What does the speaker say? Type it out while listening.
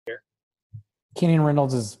Kenyon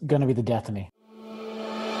Reynolds is going to be the death of me.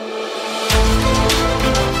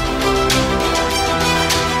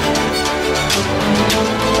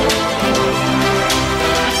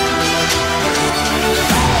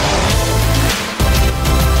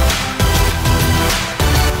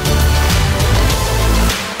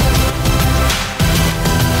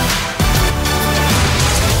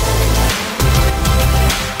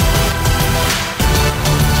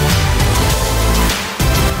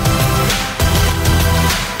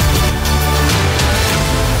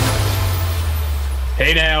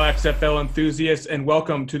 Hey now, XFL enthusiasts, and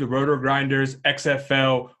welcome to the RotoGrinders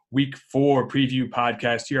XFL Week 4 preview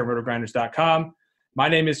podcast here at RotoGrinders.com. My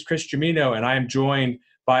name is Chris Gimino, and I am joined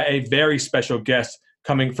by a very special guest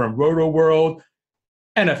coming from Roto World,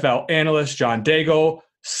 NFL analyst John Daigle,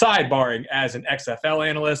 sidebarring as an XFL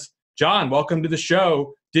analyst. John, welcome to the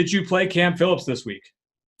show. Did you play Cam Phillips this week?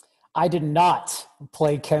 I did not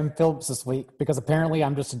play Cam Phillips this week because apparently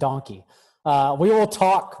I'm just a donkey. We will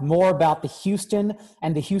talk more about the Houston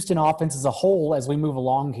and the Houston offense as a whole as we move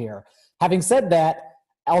along here. Having said that,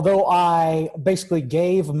 although I basically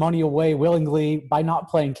gave money away willingly by not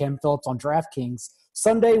playing Cam Phillips on DraftKings,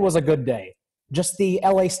 Sunday was a good day. Just the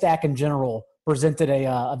LA stack in general presented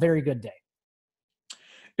a very good day.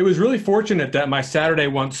 It was really fortunate that my Saturday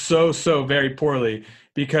went so very poorly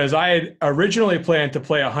because I had originally planned to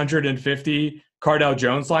play 150 Cardell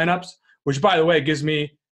Jones lineups, which, by the way, gives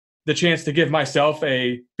me the chance to give myself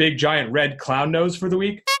a big giant red clown nose for the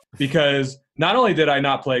week, because not only did I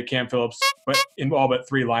not play Cam Phillips but in all but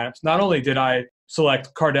 3 lineups, not only did I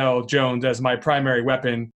select Cardell Jones as my primary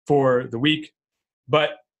weapon for the week,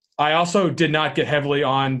 but I also did not get heavily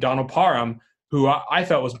on Donald Parham, who I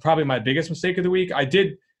felt was probably my biggest mistake of the week. I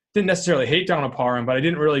didn't necessarily hate Donald Parham, but I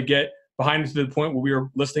didn't really get behind him to the point where we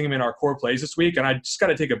were listing him in our core plays this week, and I just got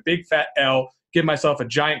to take a big fat L, give myself a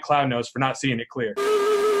giant clown nose for not seeing it clear.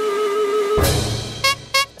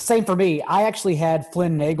 Same for me. I actually had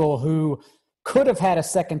Flynn Nagel, who could have had a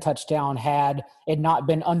second touchdown had it not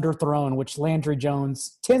been underthrown, which Landry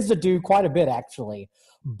Jones tends to do quite a bit, actually.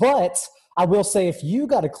 But I will say, if you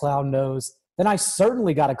got a clown nose, then I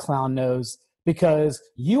certainly got a clown nose, because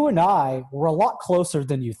you and I were a lot closer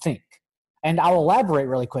than you think. And I'll elaborate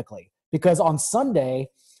really quickly, because on Sunday,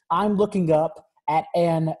 I'm looking up at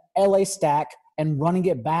an LA stack and running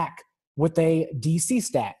it back with a DC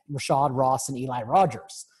stack, Rashad Ross and Eli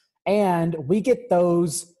Rogers. And we get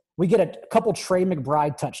a couple Trey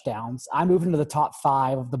McBride touchdowns. I move into the top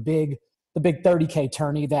 5 of the big $30K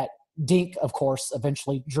tourney that Dink, of course,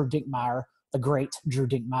 eventually Drew Dinkmeyer, the great Drew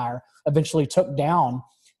Dinkmeyer, eventually took down.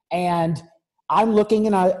 And I'm looking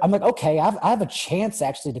and I'm like, okay, I have a chance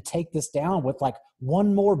actually to take this down with like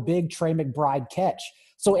one more big Trey McBride catch.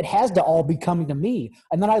 So it has to all be coming to me.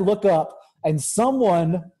 And then I look up and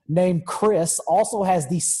someone named Chris also has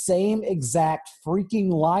the same exact freaking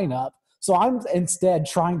lineup. So I'm instead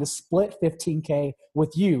trying to split 15K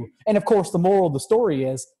with you. And of course, the moral of the story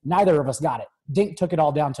is neither of us got it. Dink took it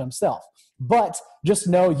all down to himself. But just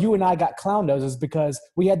know you and I got clown noses because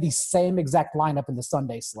we had the same exact lineup in the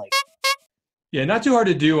Sunday slate. Yeah, not too hard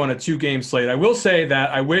to do on a 2-game slate. I will say that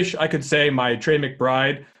I wish I could say my Trey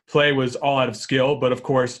McBride play was all out of skill, but of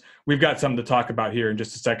course, we've got something to talk about here in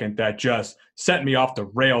just a second that just sent me off the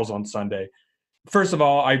rails on Sunday. First of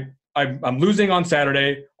all, I'm losing on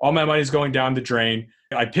Saturday. All my money's going down the drain.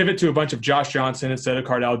 I pivot to a bunch of Josh Johnson instead of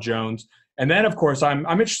Cardell Jones. And then, of course, I'm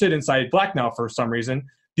interested in Saeed Blacknall for some reason.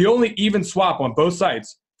 The only even swap on both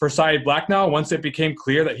sides for Saeed Blacknall, once it became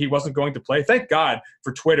clear that he wasn't going to play. Thank God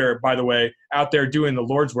for Twitter, by the way, out there doing the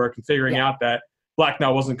Lord's work and figuring out that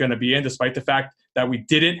Blacknall wasn't going to be in, despite the fact that we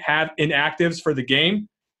didn't have inactives for the game,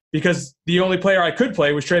 because the only player I could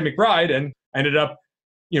play was Trey McBride, and I ended up,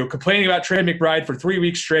 complaining about Trey McBride for 3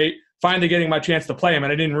 weeks straight, finally getting my chance to play him,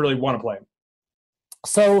 and I didn't really want to play him.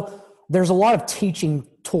 So there's a lot of teaching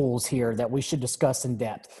tools here that we should discuss in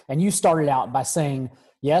depth. And you started out by saying,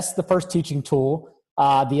 yes, the first teaching tool,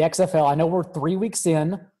 the XFL, I know we're 3 weeks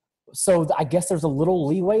in, so I guess there's a little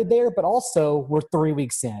leeway there, but also we're 3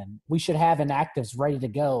 weeks in. We should have inactives ready to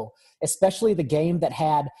go, especially the game that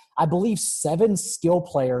had, I believe, 7 skill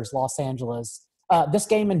players, Los Angeles. This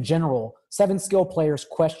game in general, 7 skill players,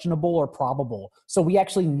 questionable or probable. So we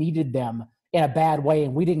actually needed them in a bad way,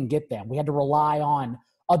 and we didn't get them. We had to rely on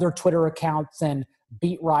other Twitter accounts and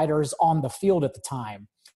beat writers on the field at the time.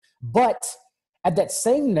 But at that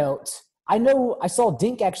same note, I saw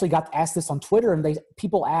Dink actually got asked this on Twitter, and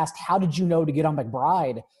people asked, how did you know to get on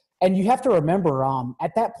McBride? And you have to remember,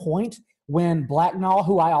 at that point, when Blacknall,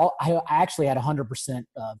 who I actually had 100%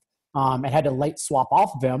 of, and had to late swap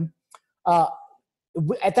off of him,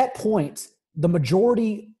 at that point, the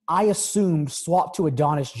majority I assumed swapped to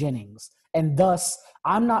Adonis Jennings. And thus,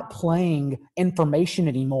 I'm not playing information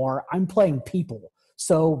anymore. I'm playing people.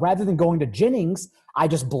 So rather than going to Jennings, I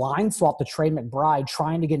just blind swapped to Trey McBride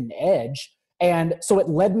trying to get an edge. And so it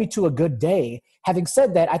led me to a good day. Having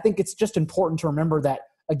said that, I think it's just important to remember that,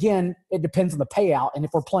 again, it depends on the payout. And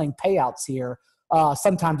if we're playing payouts here,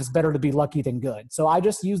 sometimes it's better to be lucky than good. So I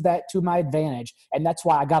just used that to my advantage. And that's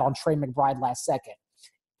why I got on Trey McBride last second.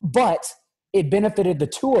 But it benefited the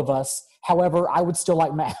two of us. However, I would still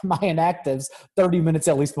like my inactives 30 minutes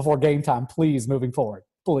at least before game time, please, moving forward.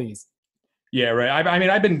 Please. Yeah, right. I mean,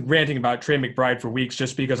 I've been ranting about Trey McBride for weeks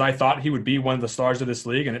just because I thought he would be one of the stars of this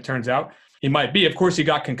league, and it turns out he might be. Of course, he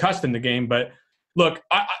got concussed in the game, but look,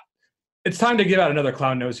 it's time to give out another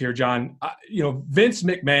clown nose here, John. Vince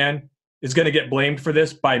McMahon is going to get blamed for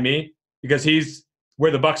this by me because he's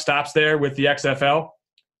where the buck stops there with the XFL.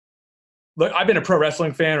 Look, I've been a pro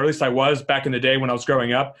wrestling fan, or at least I was back in the day when I was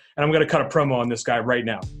growing up, and I'm going to cut a promo on this guy right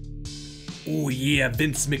now. Oh, yeah,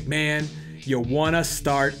 Vince McMahon. You want to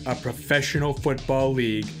start a professional football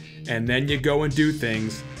league, and then you go and do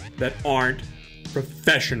things that aren't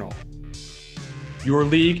professional. Your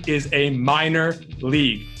league is a minor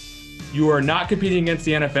league. You are not competing against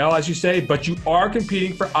the NFL, as you say, but you are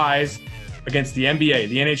competing for eyes against the NBA,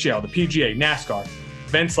 the NHL, the PGA, NASCAR,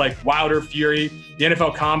 events like Wilder, Fury, the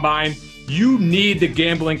NFL Combine. You need the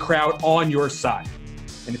gambling crowd on your side.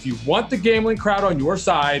 And if you want the gambling crowd on your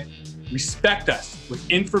side, respect us with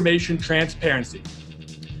information transparency.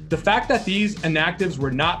 The fact that these inactives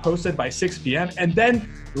were not posted by 6 p.m. and then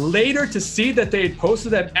later to see that they had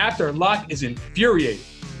posted them after lock is infuriating.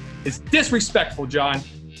 It's disrespectful, John.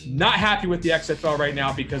 Not happy with the XFL right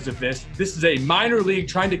now because of this. This is a minor league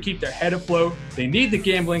trying to keep their head afloat. They need the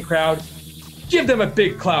gambling crowd. Give them a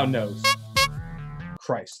big clown nose.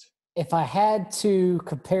 Christ. If I had to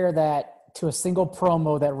compare that to a single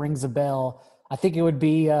promo that rings a bell, I think it would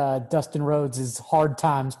be Dustin Rhodes' Hard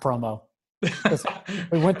Times promo.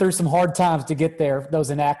 We went through some hard times to get there, those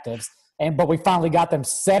inactives, but we finally got them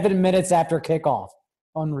 7 minutes after kickoff.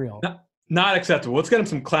 Unreal. Not acceptable. Let's get him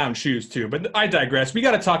some clown shoes too, but I digress. We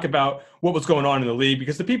got to talk about what was going on in the league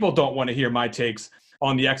because the people don't want to hear my takes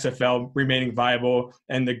on the XFL remaining viable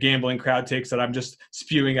and the gambling crowd takes that I'm just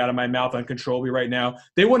spewing out of my mouth uncontrollably right now.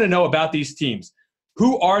 They want to know about these teams.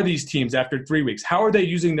 Who are these teams after 3 weeks? How are they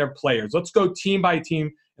using their players? Let's go team by team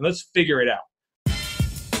and let's figure it out.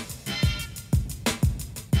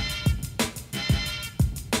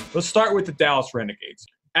 Let's start with the Dallas Renegades.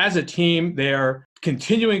 As a team, they're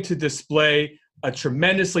continuing to display a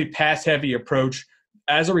tremendously pass-heavy approach.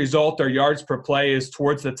 As a result, their yards per play is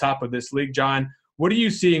towards the top of this league. John, what are you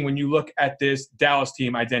seeing when you look at this Dallas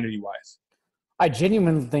team identity-wise? I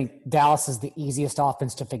genuinely think Dallas is the easiest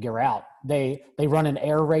offense to figure out. They run an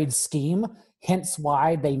air raid scheme, hence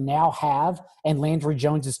why they now have, and Landry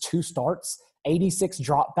Jones' 2 starts, 86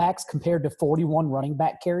 dropbacks compared to 41 running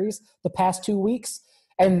back carries the past 2 weeks.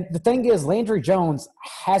 And the thing is, Landry Jones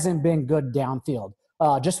hasn't been good downfield.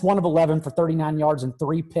 Just 1 of 11 for 39 yards and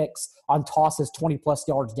 3 picks on tosses 20-plus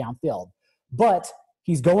yards downfield. But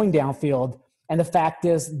he's going downfield, and the fact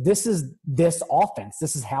is this offense.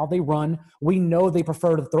 This is how they run. We know they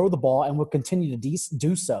prefer to throw the ball and will continue to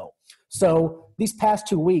do so. So these past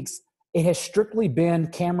 2 weeks, it has strictly been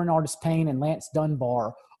Cameron Artis-Payne and Lance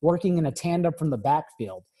Dunbar working in a tandem from the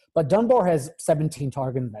backfield. But Dunbar has 17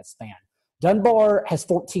 targets in that span. Dunbar has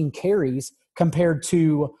 14 carries compared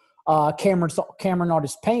to Cameron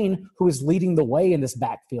Artis-Payne, who is leading the way in this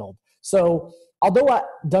backfield. So although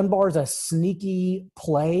Dunbar is a sneaky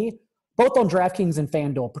play, both on DraftKings and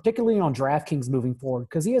FanDuel, particularly on DraftKings moving forward,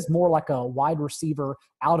 because he is more like a wide receiver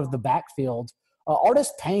out of the backfield,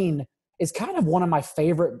 Artis-Payne is kind of one of my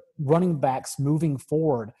favorite running backs moving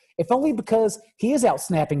forward, if only because he is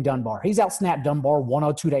outsnapping Dunbar. He's outsnapped Dunbar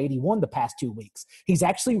 102-81 the past 2 weeks. He's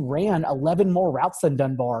actually ran 11 more routes than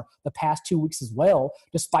Dunbar the past 2 weeks as well,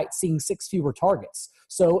 despite seeing 6 fewer targets.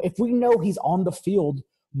 So if we know he's on the field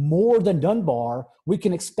more than Dunbar, we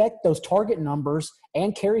can expect those target numbers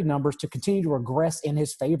and carry numbers to continue to regress in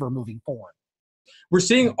his favor moving forward. We're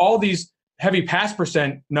seeing all these heavy pass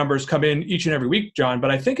percent numbers come in each and every week, John, but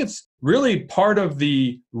I think it's really part of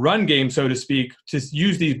the run game, so to speak, to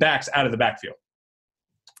use these backs out of the backfield.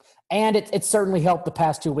 And it certainly helped the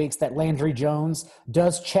past 2 weeks that Landry Jones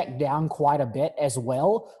does check down quite a bit as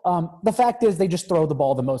well. The fact is they just throw the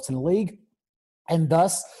ball the most in the league, and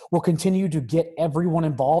thus will continue to get everyone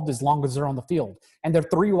involved as long as they're on the field. And their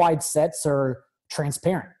 3 wide sets are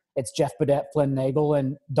transparent. It's Jeff Badette, Flynn Nagel,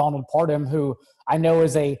 and Donald Parham, who I know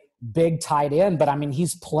is a big tight end, but I mean,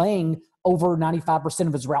 he's playing over 95%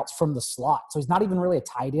 of his routes from the slot. So he's not even really a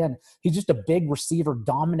tight end. He's just a big receiver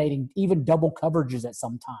dominating even double coverages at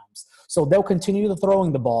some times. So they'll continue to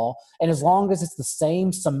throwing the ball. And as long as it's the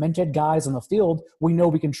same cemented guys on the field, we know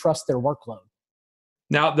we can trust their workload.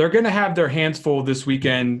 Now, they're going to have their hands full this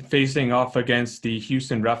weekend facing off against the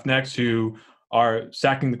Houston Roughnecks, who are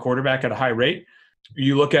sacking the quarterback at a high rate.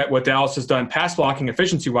 You look at what Dallas has done pass blocking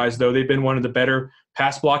efficiency-wise, though. They've been one of the better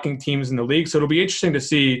pass blocking teams in the league. So it'll be interesting to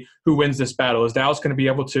see who wins this battle. Is Dallas going to be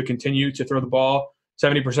able to continue to throw the ball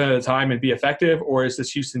 70% of the time and be effective, or is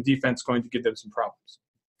this Houston defense going to give them some problems?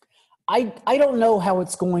 I don't know how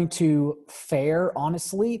it's going to fare,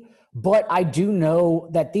 honestly, but I do know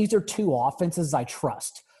that these are two offenses I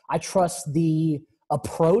trust. I trust the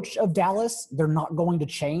approach of Dallas. They're not going to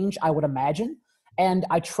change, I would imagine. And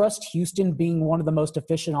I trust Houston being one of the most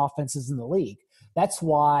efficient offenses in the league. That's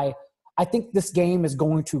why I think this game is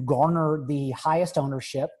going to garner the highest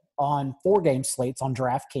ownership on 4-game slates on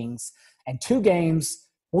DraftKings. And 2 games,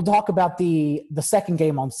 we'll talk about the second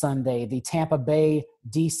game on Sunday, the Tampa Bay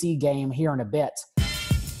DC game here in a bit.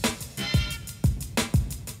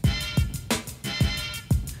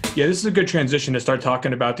 Yeah, this is a good transition to start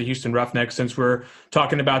talking about the Houston Roughnecks since we're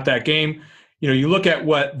talking about that game. You know, you look at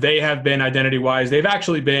what they have been identity-wise, they've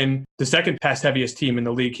actually been the second pass-heaviest team in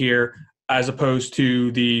the league here, as opposed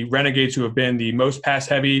to the Renegades, who have been the most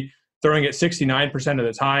pass-heavy, throwing it 69% of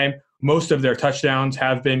the time. Most of their touchdowns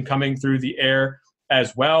have been coming through the air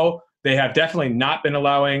as well. They have definitely not been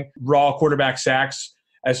allowing raw quarterback sacks.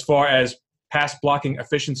 As far as pass blocking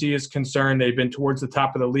efficiency is concerned, they've been towards the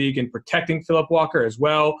top of the league in protecting Phillip Walker as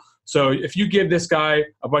well. So if you give this guy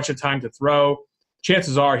a bunch of time to throw,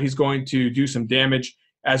 chances are he's going to do some damage,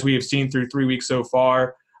 as we have seen through 3 weeks so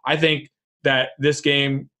far. I think that this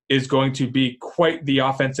game is going to be quite the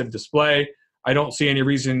offensive display. I don't see any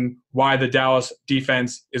reason why the Dallas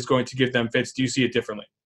defense is going to give them fits. Do you see it differently?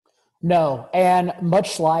 No, and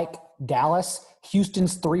much like Dallas,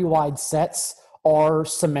 Houston's 3 wide sets are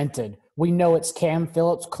cemented. We know it's Cam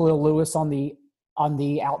Phillips, Khalil Lewis on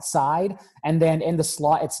the outside, and then in the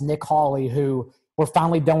slot it's Nick Hawley, who we're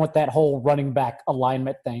finally done with that whole running back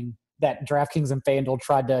alignment thing that DraftKings and FanDuel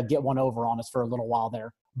tried to get one over on us for a little while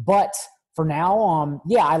there. But for now,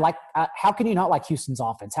 I like. How can you not like Houston's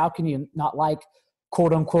offense? How can you not like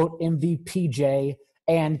quote unquote MVPJ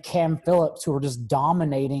and Cam Phillips, who are just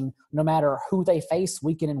dominating no matter who they face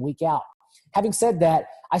week in and week out? Having said that,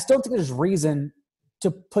 I still think there's reason to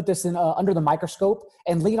put this in under the microscope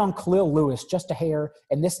and lean on Khalil Lewis just a hair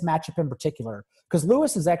in this matchup in particular. Because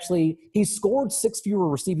Lewis he's scored 6 fewer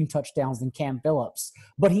receiving touchdowns than Cam Phillips,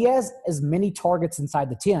 but he has as many targets inside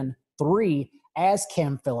the 10, 3, as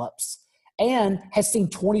Cam Phillips, and has seen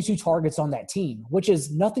 22 targets on that team, which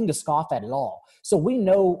is nothing to scoff at all. So we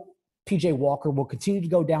know P.J. Walker will continue to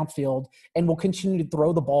go downfield and will continue to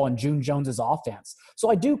throw the ball in June Jones's offense. So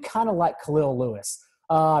I do kind of like Khalil Lewis.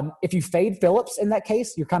 If you fade Phillips in that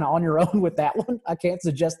case, you're kind of on your own with that one. I can't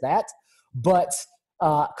suggest that. But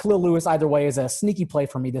Khalil Lewis, either way, is a sneaky play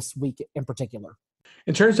for me this week in particular.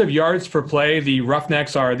 In terms of yards per play, the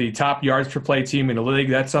Roughnecks are the top yards per play team in the league.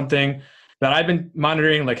 That's something that I've been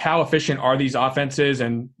monitoring, like how efficient are these offenses?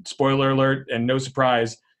 And spoiler alert, and no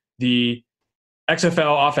surprise, the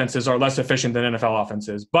XFL offenses are less efficient than NFL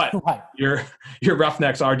offenses. But right. your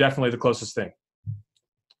Roughnecks are definitely the closest thing.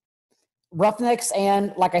 Roughnecks,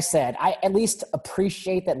 and like I said, I at least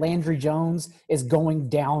appreciate that Landry Jones is going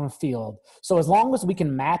downfield. So as long as we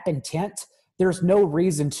can map intent, there's no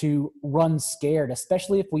reason to run scared,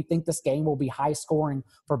 especially if we think this game will be high scoring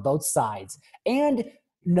for both sides. And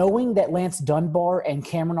knowing that Lance Dunbar and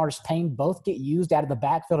Cameron Artis-Payne both get used out of the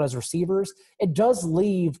backfield as receivers, it does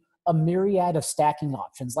leave a myriad of stacking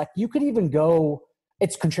options. Like you could even go –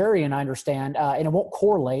 it's contrarian, I understand, and it won't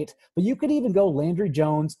correlate, but you could even go Landry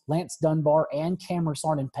Jones, Lance Dunbar, and Cameron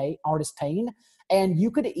Artis-Payne, and you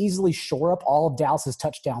could easily shore up all of Dallas's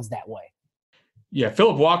touchdowns that way. Yeah,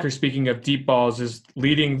 Phillip Walker, speaking of deep balls, is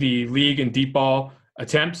leading the league in deep ball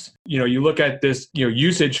attempts. You know, you look at this,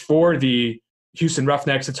 usage for the Houston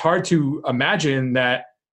Roughnecks, it's hard to imagine that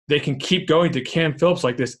they can keep going to Cam Phillips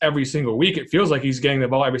like this every single week. It feels like he's getting the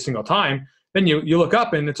ball every single time. Then you look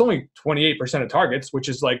up and it's only 28% of targets, which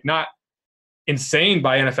is like not insane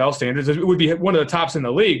by NFL standards. It would be one of the tops in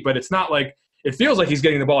the league, but it's not like – it feels like he's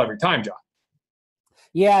getting the ball every time, John.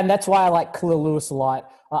 Yeah, and that's why I like Khalil Lewis a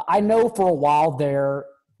lot. I know for a while there,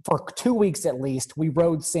 for 2 weeks at least, we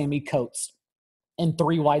rode Sammy Coates in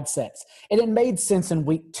 3 wide sets. And it made sense in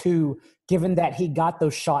week 2, given that he got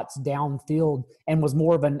those shots downfield and was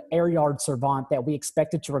more of an air yard savant that we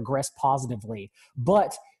expected to regress positively.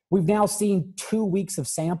 But we've now seen 2 weeks of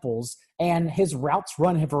samples, and his routes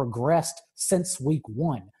run have regressed since week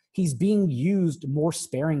 1. He's being used more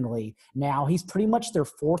sparingly now. He's pretty much their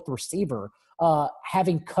fourth receiver,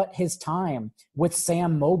 having cut his time with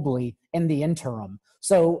Sam Mobley in the interim.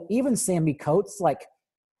 So even Sammy Coates, like,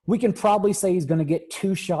 we can probably say he's going to get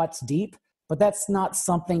 2 shots deep, but that's not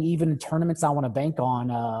something even in tournaments I want to bank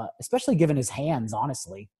on, especially given his hands,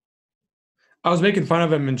 honestly. I was making fun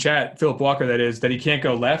of him in chat, Philip Walker, that he can't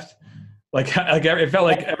go left. Like it felt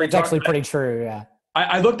like every It's actually pretty true, yeah.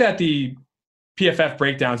 I looked at the PFF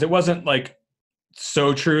breakdowns. It wasn't like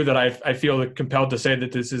so true that I feel compelled to say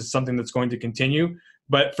that this is something that's going to continue.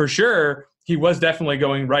 But for sure, he was definitely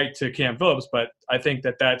going right to Cam Phillips. But I think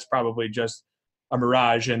that that's probably just a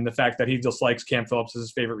mirage. And the fact that he dislikes Cam Phillips as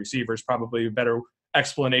his favorite receiver is probably a better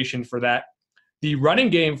explanation for that. The running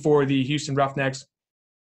game for the Houston Roughnecks,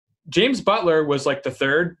 James Butler was like the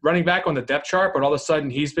third running back on the depth chart, but all of a sudden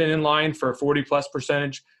he's been in line for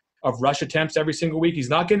 40+% of rush attempts every single week. He's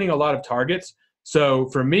not getting a lot of targets. So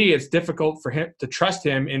for me, it's difficult for him to trust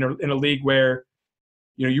him in a league where,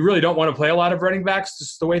 you really don't want to play a lot of running backs,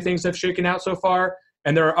 just the way things have shaken out so far.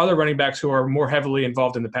 And there are other running backs who are more heavily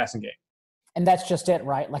involved in the passing game. And that's just it,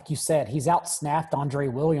 right? Like you said, he's out-snapped Andre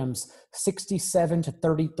Williams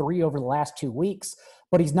 67-33 over the last 2 weeks,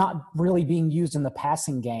 but he's not really being used in the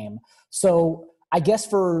passing game. So I guess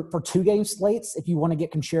for 2-game slates, if you want to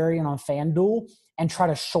get contrarian on FanDuel and try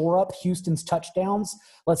to shore up Houston's touchdowns,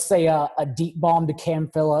 let's say a deep bomb to Cam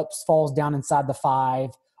Phillips falls down inside the 5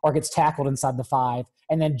 or gets tackled inside the 5,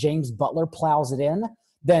 and then James Butler plows it in,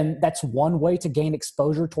 then that's one way to gain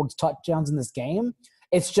exposure towards touchdowns in this game.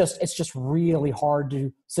 It's just really hard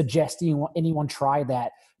to suggest anyone try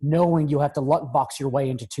that, knowing you have to luck box your way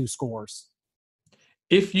into 2 scores.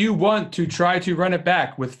 If you want to try to run it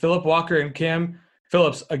back with Philip Walker and Cam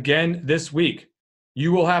Phillips again this week,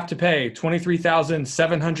 you will have to pay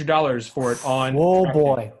 $23,700 for it on. Oh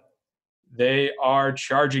boy. They are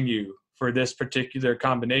charging you for this particular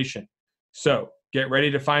combination. So get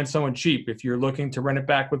ready to find someone cheap if you're looking to run it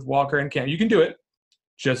back with Walker and Cam. You can do it.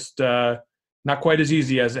 Just not quite as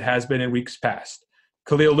easy as it has been in weeks past.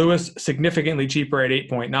 Khalil Lewis, significantly cheaper at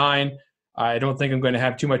 8.9. I don't think I'm going to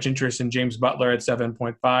have too much interest in James Butler at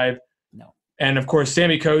 7.5. No. And, of course,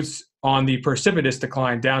 Sammy Coates on the precipitous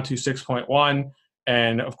decline down to 6.1.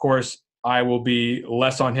 And, of course, I will be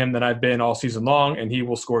less on him than I've been all season long, and he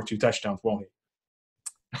will score 2 touchdowns, won't he?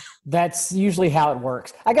 That's usually how it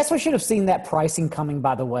works. I guess we should have seen that pricing coming,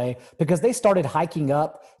 by the way, because they started hiking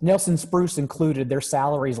up, Nelson Spruce included, their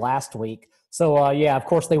salaries last week. So, yeah, of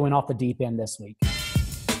course they went off the deep end this week.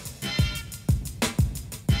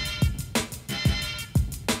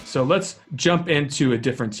 So let's jump into a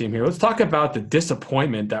different team here. Let's talk about the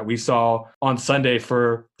disappointment that we saw on Sunday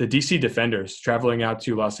for the DC Defenders traveling out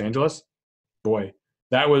to Los Angeles. Boy,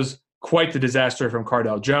 that was quite the disaster from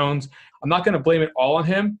Cardale Jones. I'm not going to blame it all on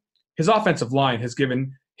him. His offensive line has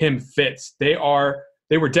given him fits. They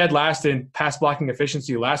were dead last in pass blocking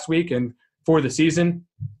efficiency last week, and for the season,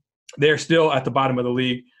 they're still at the bottom of the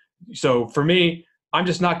league. So for me, I'm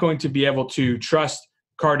just not going to be able to trust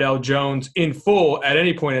Cardale Jones in full at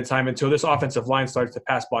any point in time until this offensive line starts to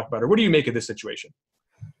pass block better. What do you make of this situation?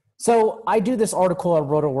 So I do this article at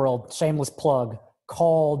RotoWorld, shameless plug,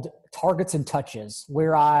 called Targets and Touches,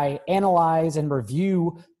 where I analyze and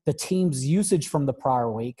review the team's usage from the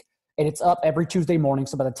prior week. And it's up every Tuesday morning.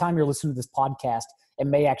 So by the time you're listening to this podcast, it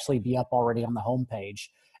may actually be up already on the homepage.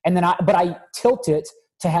 And then I tilt it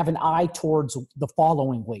to have an eye towards the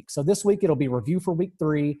following week. So this week it'll be review for week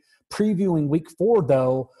 3, previewing week 4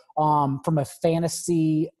 though, from a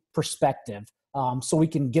fantasy perspective, so we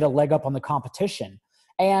can get a leg up on the competition.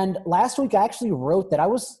 And last week I actually wrote that I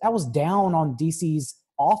was down on DC's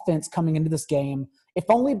offense coming into this game, if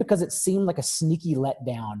only because it seemed like a sneaky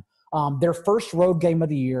letdown. Their first road game of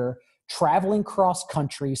the year, traveling cross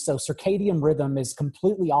country, so circadian rhythm is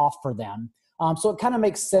completely off for them. So it kind of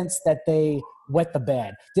makes sense that they wet the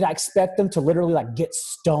bed. Did I expect them to literally get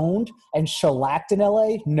stoned and shellacked in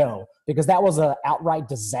LA? No, because that was an outright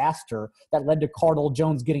disaster that led to Cardale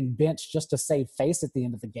Jones getting benched just to save face at the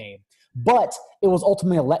end of the game. But it was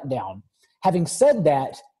ultimately a letdown. Having said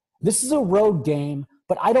that, this is a road game,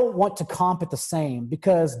 but I don't want to comp it the same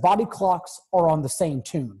because body clocks are on the same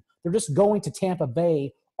tune. They're just going to Tampa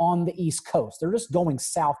Bay on the East Coast. They're just going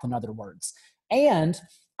south, in other words. And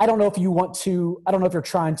I don't know if you're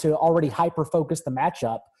trying to already hyper-focus the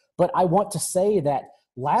matchup, but I want to say that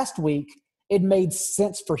last week it made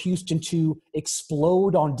sense for Houston to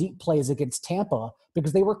explode on deep plays against Tampa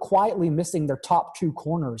because they were quietly missing their top 2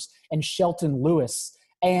 corners and Shelton Lewis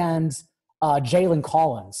and Jalen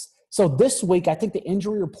Collins. So this week, I think the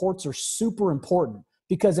injury reports are super important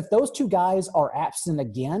because if those two guys are absent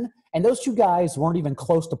again, and those two guys weren't even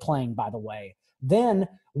close to playing, by the way, then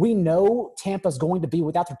we know Tampa's going to be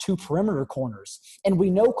without their two perimeter corners. And we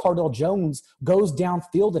know Cardell Jones goes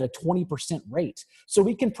downfield at a 20% rate. So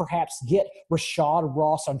we can perhaps get Rashad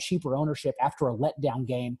Ross on cheaper ownership after a letdown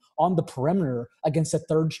game on the perimeter against a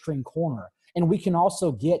third-string corner. And we can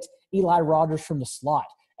also get Eli Rogers from the slot.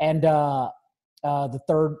 And the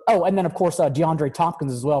third – and then, of course, DeAndre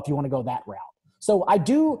Tompkins as well if you want to go that route. So I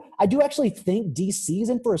do actually think DC's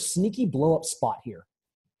in for a sneaky blow-up spot here.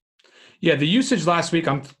 Yeah, the usage last week,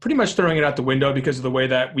 I'm pretty much throwing it out the window because of the way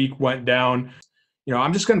that week went down.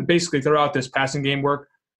 I'm just going to basically throw out this passing game work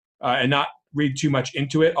and not read too much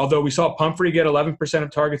into it. Although we saw Pumphrey get 11%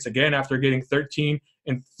 of targets again after getting 13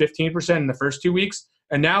 and 15% in the first 2 weeks.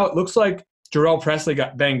 And now it looks like Jarrell Presley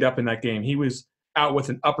got banged up in that game. He was out with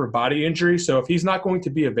an upper body injury. So if he's not going to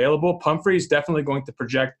be available, Pumphrey is definitely going to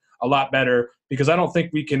project a lot better because I don't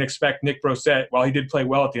think we can expect Nick Brossette, while he did play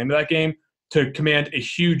well at the end of that game, to command a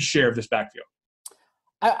huge share of this backfield.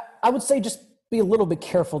 I would say just be a little bit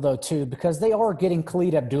careful, though, too, because they are getting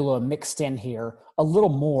Khalid Abdullah mixed in here a little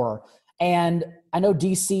more. And I know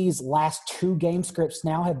DC's last 2 game scripts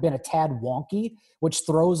now have been a tad wonky, which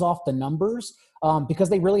throws off the numbers because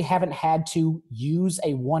they really haven't had to use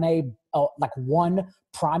a 1A, one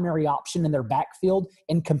primary option in their backfield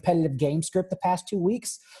in competitive game script the past 2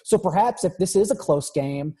 weeks. So perhaps if this is a close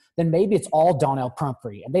game, then maybe it's all Donnell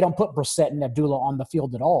Pumphrey and they don't put Brossette and Abdullah on the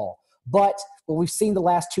field at all. But what we've seen the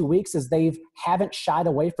last 2 weeks is they haven't shied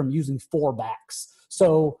away from using 4 backs.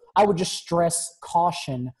 So I would just stress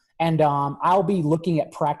caution, and I'll be looking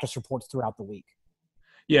at practice reports throughout the week.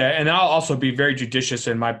 Yeah, and I'll also be very judicious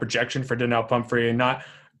in my projection for Donnell Pumphrey and not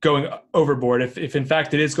going overboard. If in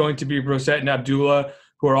fact it is going to be Brossette and Abdullah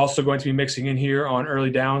who are also going to be mixing in here on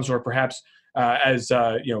early downs or perhaps as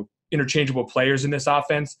interchangeable players in this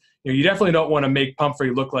offense, you definitely don't want to make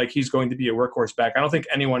Pumphrey look like he's going to be a workhorse back. I don't think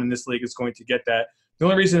anyone in this league is going to get that. The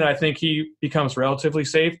only reason that I think he becomes relatively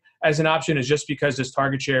safe as an option is just because his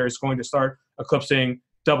target share is going to start eclipsing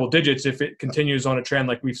double digits if it continues on a trend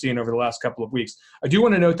like we've seen over the last couple of weeks. I do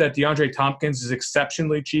want to note that DeAndre Tompkins is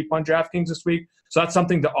exceptionally cheap on DraftKings this week, so that's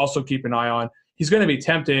something to also keep an eye on. He's going to be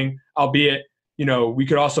tempting, albeit, we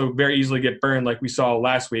could also very easily get burned like we saw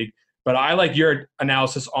last week. But I like your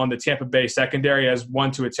analysis on the Tampa Bay secondary as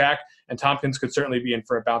one to attack, and Tompkins could certainly be in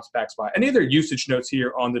for a bounce-back spot. Any other usage notes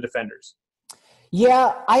here on the defenders?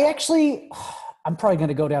 Yeah, I'm probably going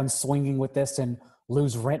to go down swinging with this and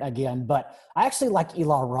lose rent again, but I actually like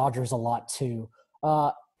Eli Rogers a lot too.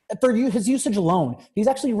 For his usage alone, he's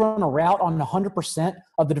actually run a route on 100%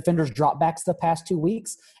 of the defenders' dropbacks the past 2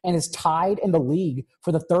 weeks and is tied in the league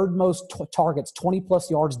for the third most targets,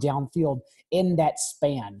 20-plus yards downfield in that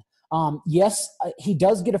span. Yes, he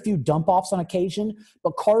does get a few dump-offs on occasion,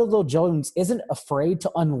 but Cardell Jones isn't afraid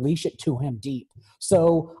to unleash it to him deep.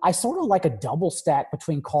 So I sort of like a double stack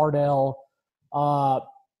between Cardell,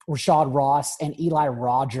 Rashad Ross, and Eli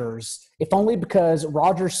Rogers, if only because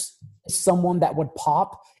Rogers is someone that would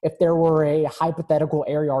pop if there were a hypothetical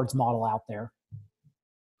air yards model out there.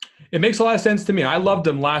 It makes a lot of sense to me. I loved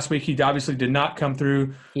him last week. He obviously did not come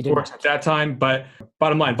through for us at that time, but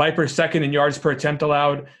bottom line, Vipers second in yards per attempt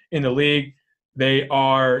allowed in the league. They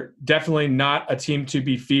are definitely not a team to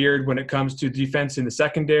be feared when it comes to defense in the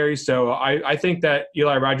secondary. So I think that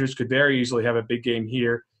Eli Rogers could very easily have a big game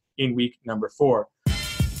here in week number 4.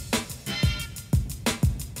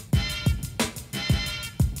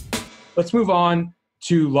 Let's move on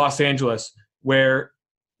to Los Angeles, where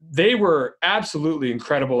they were absolutely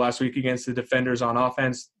incredible last week against the defenders on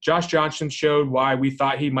offense. Josh Johnson showed why we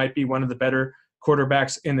thought he might be one of the better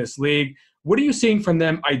quarterbacks in this league. What are you seeing from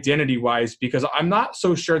them identity-wise? Because I'm not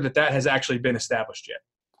so sure that has actually been established yet.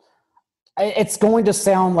 It's going to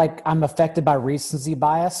sound like I'm affected by recency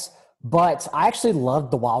bias, but I actually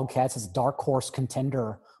loved the Wildcats as a dark horse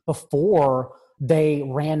contender before they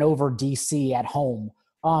ran over DC at home.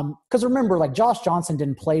 Because remember, like Josh Johnson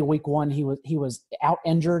didn't play week 1. He was out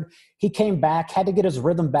injured. He came back, had to get his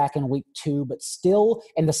rhythm back in week 2, but still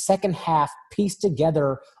in the second half pieced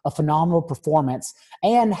together a phenomenal performance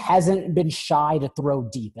and hasn't been shy to throw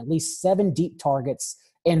deep. At least 7 deep targets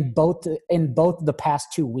in both the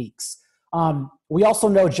past 2 weeks. We also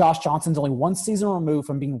know Josh Johnson's only 1 season removed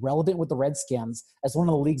from being relevant with the Redskins as one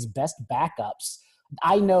of the league's best backups.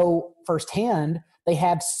 I know firsthand they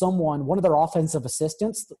had one of their offensive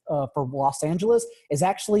assistants for Los Angeles is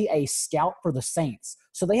actually a scout for the Saints.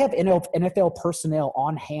 So they have NFL personnel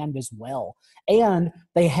on hand as well. And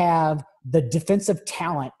they have the defensive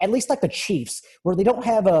talent, at least like the Chiefs, where they don't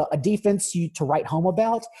have a defense to write home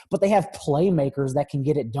about, but they have playmakers that can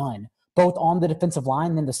get it done, both on the defensive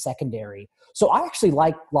line and the secondary. So I actually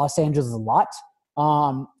like Los Angeles a lot.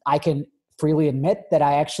 I can freely admit that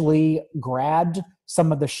I actually grabbed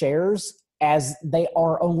some of the shares, as they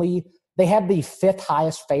have the fifth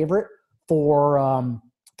highest favorite for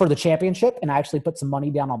the championship, and I actually put some money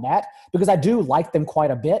down on that because I do like them quite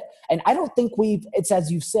a bit. And I don't think it's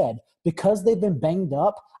as you've said, because they've been banged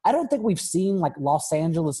up, I don't think we've seen like Los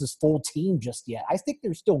Angeles' full team just yet. I think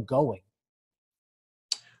they're still going.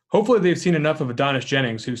 Hopefully they've seen enough of Adonis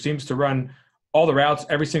Jennings, who seems to run all the routes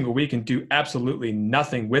every single week and do absolutely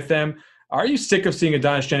nothing with them. Are you sick of seeing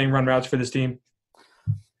Adonis Jennings run routes for this team?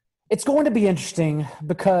 It's going to be interesting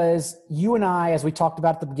because you and I, as we talked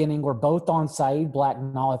about at the beginning, were both on Saeed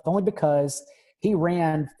Blacknall, if only because he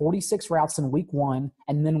ran 46 routes in week 1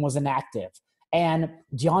 and then was inactive. And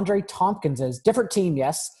DeAndre Tompkins' different team,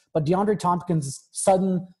 yes, but DeAndre Tompkins'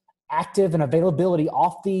 sudden active and availability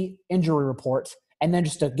off the injury report, and then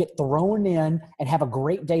just to get thrown in and have a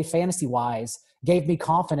great day fantasy-wise, gave me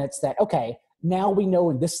confidence that, okay, now we know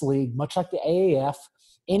in this league, much like the AAF,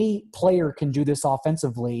 any player can do this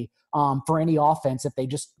offensively for any offense if they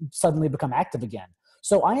just suddenly become active again.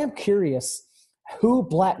 So I am curious who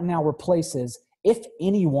Blacknall replaces, if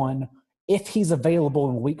anyone, if he's available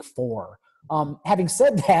in week 4. Having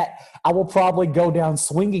said that, I will probably go down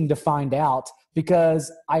swinging to find out, because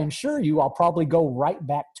I assure you I'll probably go right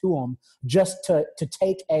back to him just to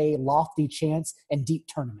take a lofty chance in deep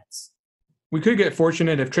tournaments. We could get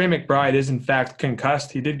fortunate if Trey McBride is in fact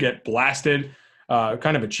concussed. He did get blasted,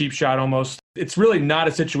 kind of a cheap shot almost. It's really not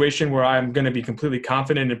a situation where I'm going to be completely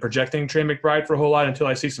confident in projecting Trey McBride for a whole lot until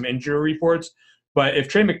I see some injury reports. But if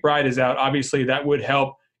Trey McBride is out, obviously that would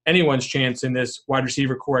help anyone's chance in this wide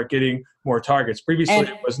receiver core at getting more targets. Previously,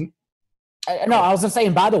 it wasn't. No, I was just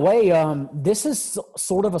saying, by the way, this is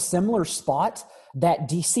sort of a similar spot that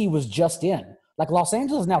DC was just in. Like Los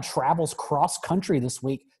Angeles now travels cross country this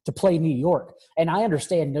week to play New York. And I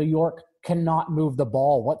understand New York cannot move the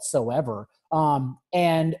ball whatsoever.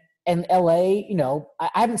 And LA, I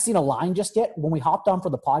haven't seen a line just yet. When we hopped on for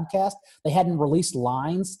the podcast, they hadn't released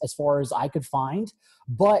lines as far as I could find.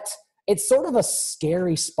 But it's sort of a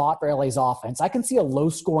scary spot for LA's offense. I can see a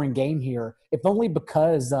low-scoring game here, if only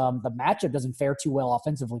because the matchup doesn't fare too well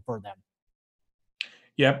offensively for them.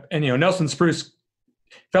 Yep, and Nelson Spruce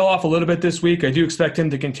fell off a little bit this week. I do expect him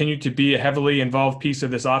to continue to be a heavily involved piece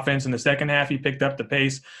of this offense. In the second half, he picked up the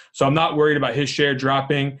pace, so I'm not worried about his share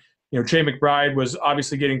dropping. Trey McBride was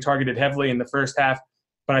obviously getting targeted heavily in the first half,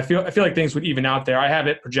 but I feel like things would even out there. I have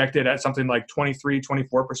it projected at something like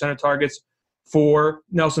 23-24% of targets for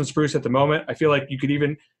Nelson Spruce at the moment. I feel like you could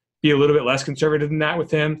even be a little bit less conservative than that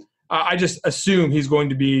with him. I just assume he's going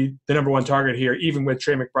to be the number one target here, even with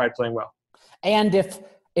Trey McBride playing well. And if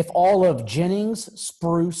all of Jennings,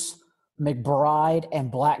 Spruce, McBride, and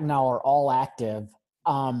Blacknall are all active,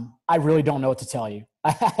 I really don't know what to tell you.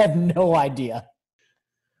 I have no idea.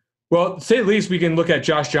 Well, to say the least, we can look at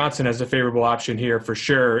Josh Johnson as a favorable option here for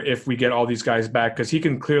sure if we get all these guys back, because he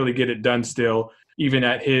can clearly get it done still, even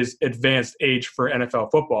at his advanced age for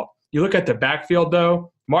NFL football. You look at the backfield,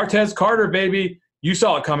 though, Martez Carter, baby. You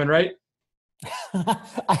saw it coming, right?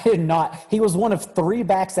 I did not. He was one of 3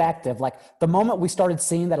 backs active. Like the moment we started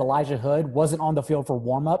seeing that Elijah Hood wasn't on the field for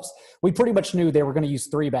warmups, we pretty much knew they were going to use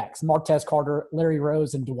 3 backs: Martez Carter, Larry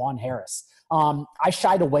Rose, and DeJuan Harris. I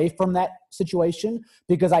shied away from that situation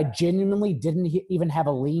because I genuinely didn't even have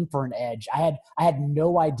a lean for an edge. I had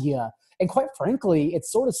no idea. And quite frankly,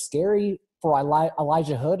 it's sort of scary for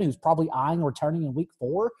Elijah Hood, who's probably eyeing returning in week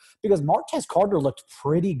 4, because Martez Carter looked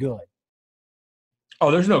pretty good. Oh,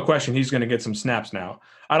 there's no question he's going to get some snaps now.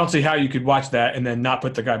 I don't see how you could watch that and then not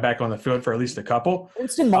put the guy back on the field for at least a couple.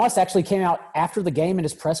 Winston Moss actually came out after the game in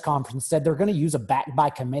his press conference and said they're going to use a back by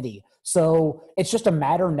committee. So it's just a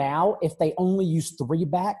matter now if they only use 3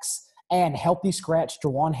 backs and healthy scratch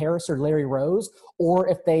DeJuan Harris or Larry Rose, or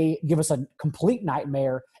if they give us a complete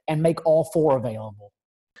nightmare and make all 4 available.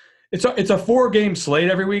 It's a 4-game slate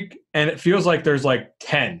every week, and it feels like there's like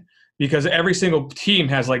 10. Because every single team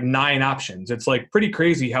has like 9 options. It's like pretty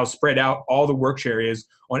crazy how spread out all the work share is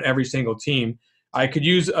on every single team. I could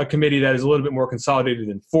use a committee that is a little bit more consolidated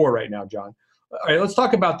than 4 right now, John. All right, let's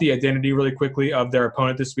talk about the identity really quickly of their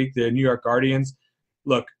opponent this week, the New York Guardians.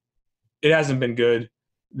 Look, it hasn't been good.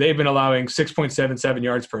 They've been allowing 6.77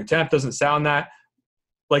 yards per attempt. Doesn't sound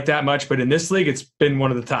like that much, but in this league, it's been one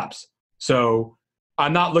of the tops. So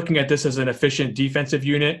I'm not looking at this as an efficient defensive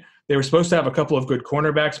unit. They were supposed to have a couple of good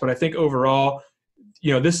cornerbacks, but I think overall,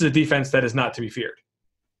 this is a defense that is not to be feared.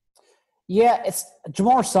 Yeah, it's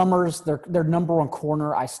Jamar Summers, their number one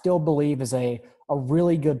corner, I still believe is a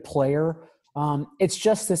really good player. It's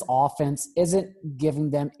just this offense isn't giving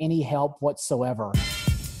them any help whatsoever.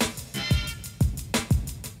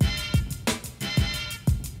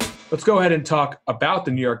 Let's go ahead and talk about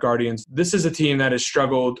the New York Guardians. This is a team that has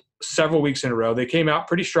struggled several weeks in a row. They came out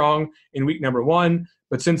pretty strong in week number 1,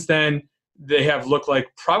 but since then they have looked like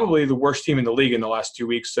probably the worst team in the league in the last 2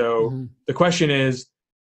 weeks. So the question is,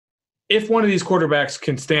 if one of these quarterbacks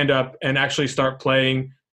can stand up and actually start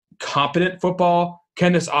playing competent football,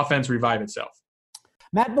 can this offense revive itself?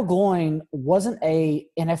 Matt McGloin wasn't a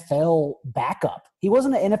NFL backup. He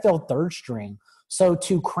wasn't an NFL third string. So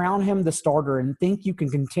to crown him the starter and think you can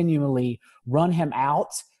continually run him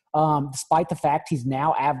out, despite the fact he's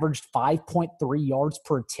now averaged 5.3 yards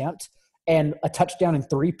per attempt and a touchdown and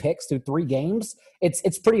 3 picks through 3 games,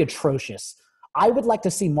 it's pretty atrocious. I would like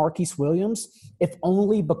to see Marquise Williams, if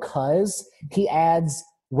only because he adds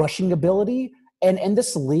rushing ability. And in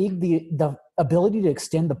this league, the ability to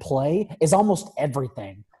extend the play is almost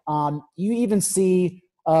everything. You even see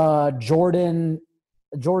Jordan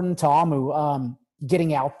Ta'amu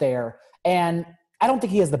getting out there. And I don't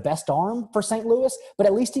think he has the best arm for St. Louis, but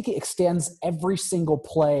at least he extends every single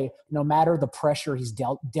play, no matter the pressure he's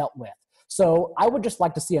dealt with. So I would just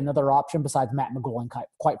like to see another option besides Matt McGloin,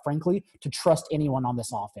 quite frankly, to trust anyone on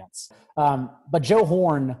this offense. But Joe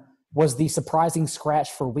Horn was the surprising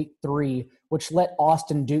scratch for week 3, which let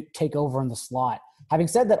Austin Duke take over in the slot. Having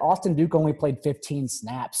said that, Austin Duke only played 15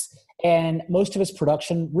 snaps, and most of his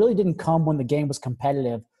production really didn't come when the game was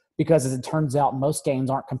competitive because, as it turns out, most games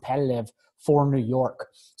aren't competitive for New York.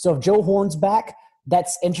 So if Joe Horn's back,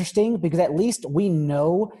 that's interesting because at least we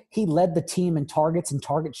know he led the team in targets and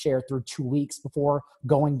target share through 2 weeks before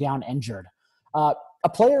going down injured. A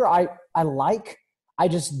player I like, I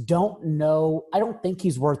just don't know. I don't think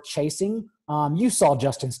he's worth chasing. You saw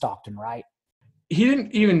Justin Stockton, right? He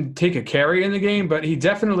didn't even take a carry in the game, but he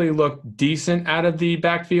definitely looked decent out of the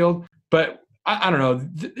backfield. But I don't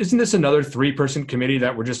know. Isn't this another 3-person committee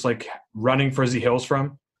that we're just like running for the hills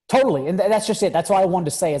from? Totally. And that's just it. That's what I wanted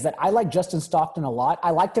to say is that I like Justin Stockton a lot.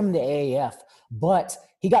 I liked him in the AAF, but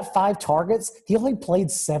he got 5 targets. He only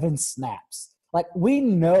played 7 snaps. Like, we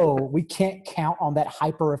know we can't count on that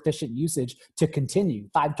hyper-efficient usage to continue.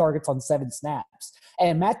 5 targets on 7 snaps.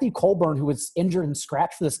 And Matthew Colburn, who was injured and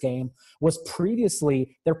scratched for this game, was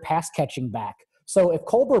previously their pass-catching back. So if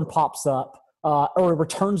Colburn pops up or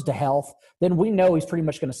returns to health, then we know he's pretty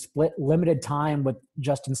much going to split limited time with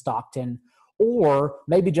Justin Stockton. Or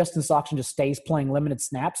maybe Justin Stockton just stays playing limited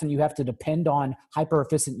snaps and you have to depend on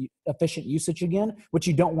hyper-efficient usage again, which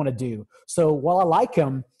you don't want to do. So while I like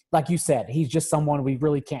him, like you said, he's just someone we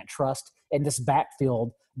really can't trust in this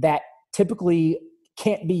backfield that typically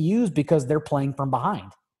can't be used because they're playing from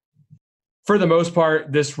behind. For the most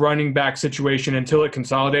part, this running back situation, until it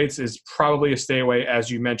consolidates, is probably a stay away,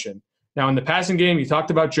 as you mentioned. Now, in the passing game, you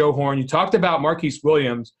talked about Joe Horn. You talked about Marquise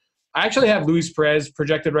Williams. I actually have Luis Perez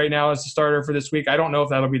projected right now as the starter for this week. I don't know if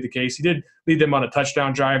that'll be the case. He did lead them on a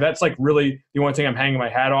touchdown drive. That's like really the only thing I'm hanging my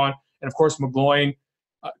hat on. And, of course, McGloin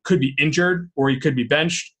could be injured or he could be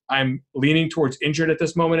benched. I'm leaning towards injured at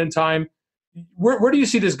this moment in time. Where do you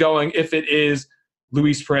see this going if it is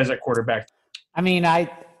Luis Perez at quarterback? I mean, I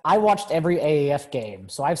watched every AAF game,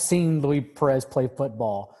 so I've seen Luis Perez play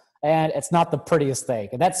football, and it's not the prettiest thing.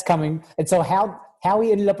 And that's coming. And so how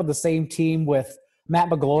he ended up on the same team with Matt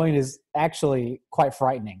McGloin is actually quite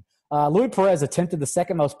frightening. Luis Perez attempted the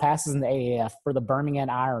second most passes in the AAF for the Birmingham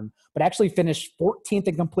Iron, but actually finished 14th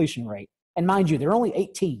in completion rate. And mind you, there are only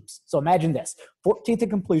 8 teams. So imagine this, 14th in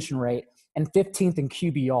completion rate and 15th in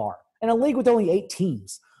QBR in a league with only 8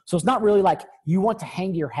 teams. So it's not really like you want to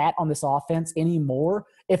hang your hat on this offense anymore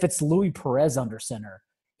if it's Luis Perez under center.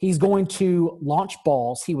 He's going to launch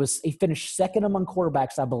balls. He finished second among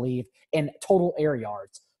quarterbacks, I believe, in total air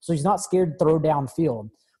yards. So he's not scared to throw downfield.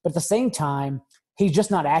 But at the same time, he's just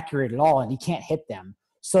not accurate at all, and he can't hit them.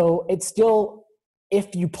 So it's still,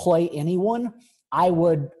 if you play anyone, I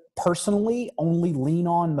would personally only lean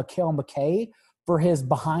on Mikael McKay for his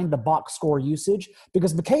behind-the-box score usage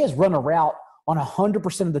because McKay has run a route on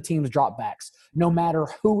 100% of the team's dropbacks, no matter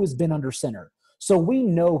who has been under center. So we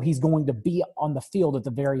know he's going to be on the field at the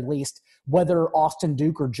very least, whether Austin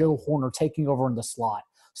Duke or Joe Horn are taking over in the slot.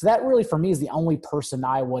 So that really, for me, is the only person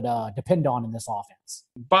I would depend on in this offense.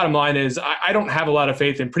 Bottom line is I don't have a lot of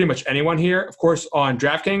faith in pretty much anyone here. Of course, on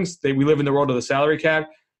DraftKings, we live in the world of the salary cap.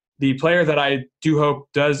 The player that I do hope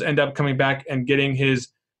does end up coming back and getting his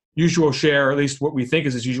usual share, or at least what we think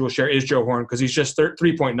is his usual share, is Joe Horn because he's just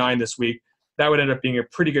 3.9 this week. that would end up being a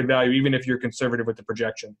pretty good value, even if you're conservative with the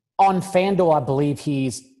projection. On FanDuel, I believe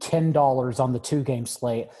he's $10 on the 2-game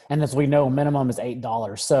slate. And as we know, minimum is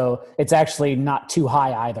 $8. So it's actually not too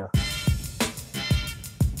high either.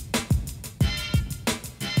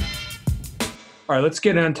 All right, let's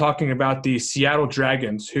get on talking about the Seattle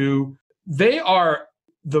Dragons, who they are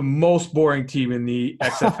the most boring team in the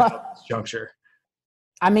XFL at this juncture.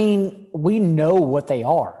 I mean, we know what they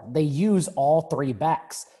are. They use all 3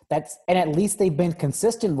 backs. And at least they've been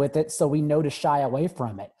consistent with it, so we know to shy away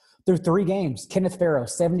from it. Through 3 games, Kenneth Farrow,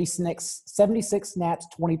 76 snaps,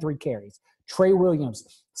 23 carries. Trey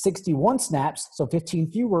Williams, 61 snaps, so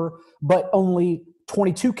 15 fewer, but only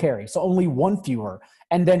 22 carries, so only 1 fewer.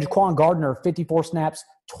 And then Jaquan Gardner, 54 snaps,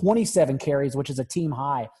 27 carries, which is a team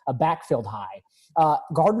high, a backfield high.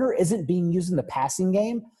 Gardner isn't being used in the passing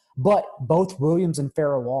game, but both Williams and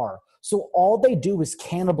Farrow are. So all they do is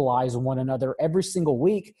cannibalize one another every single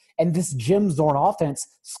week, and this Jim Zorn offense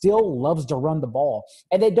still loves to run the ball.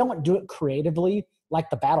 And they don't do it creatively like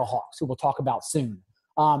the Battlehawks, who we'll talk about soon.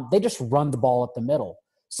 They just run the ball up the middle.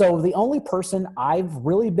 So the only person I've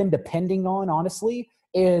really been depending on, honestly,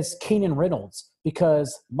 is Keenan Reynolds,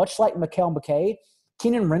 because much like Mikael McKay,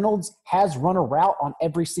 Keenan Reynolds has run a route on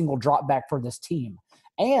every single drop back for this team.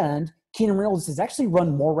 And Keenan Reynolds has actually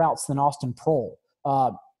run more routes than Austin Proehl.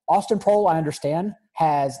 Austin Proehl, I understand,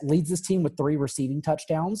 leads this team with 3 receiving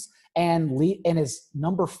touchdowns and is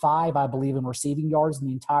number 5, I believe, in receiving yards in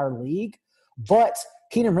the entire league. But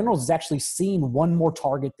Keenan Reynolds has actually seen 1 more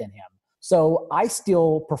target than him. So I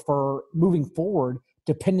still prefer moving forward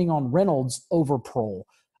depending on Reynolds over Proehl.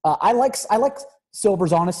 I like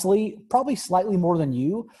Silvers, honestly, probably slightly more than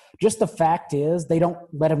you. Just the fact is they don't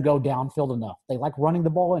let him go downfield enough. They like running the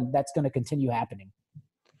ball, and that's going to continue happening.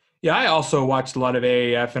 Yeah, I also watched a lot of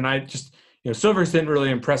AAF, and I just, Silvers didn't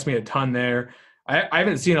really impress me a ton there. I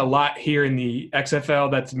haven't seen a lot here in the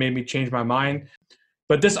XFL that's made me change my mind.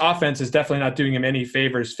 But this offense is definitely not doing him any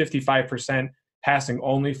favors. 55% passing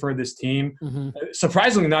only for this team. Mm-hmm.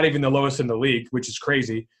 Surprisingly, not even the lowest in the league, which is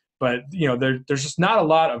crazy. But, there's just not a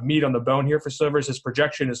lot of meat on the bone here for Silvers. His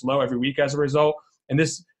projection is low every week as a result. And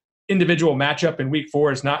this individual matchup in week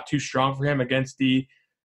 4 is not too strong for him against the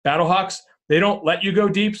Battlehawks. They don't let you go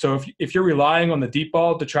deep. So if you're relying on the deep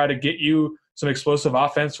ball to try to get you some explosive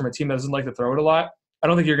offense from a team that doesn't like to throw it a lot, I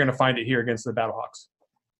don't think you're going to find it here against the Battlehawks.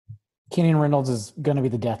 Keenan Reynolds is going to be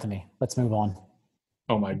the death of me. Let's move on.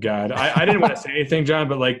 Oh, my God. I didn't want to say anything, John,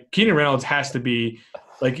 but, Keenan Reynolds has to be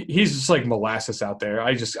 – he's just like molasses out there.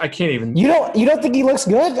 I can't even – You don't think he looks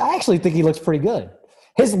good? I actually think he looks pretty good.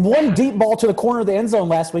 His 1 deep ball to the corner of the end zone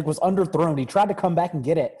last week was underthrown. He tried to come back and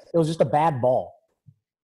get it. It was just a bad ball.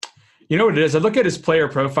 You know what it is? I look at his player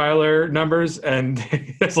profiler numbers, and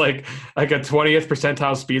it's like a 20th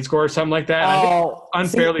percentile speed score or something like that. I think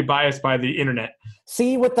unfairly biased by the internet.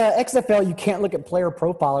 See, with the XFL, you can't look at player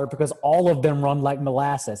profiler because all of them run like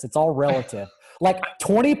molasses. It's all relative.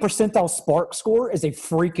 20 percentile spark score is a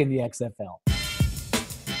freak in the XFL.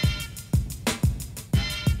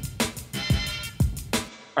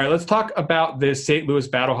 All right, let's talk about the St. Louis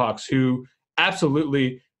Battlehawks, who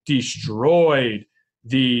absolutely destroyed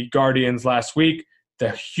the Guardians last week. The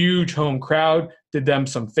huge home crowd did them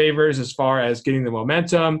some favors as far as getting the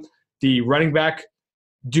momentum. The running back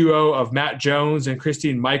duo of Matt Jones and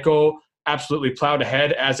Christine Michael absolutely plowed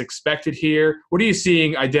ahead as expected here. What are you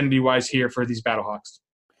seeing identity-wise here for these Battlehawks?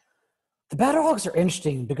 The Battlehawks are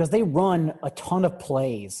interesting because they run a ton of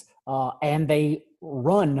plays, and they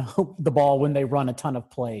run the ball when they run a ton of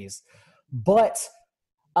plays. But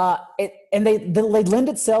they lend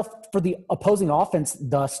itself for the opposing offense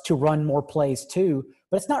thus to run more plays too,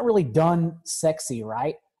 but it's not really done sexy,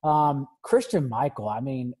 right? Christine Michael,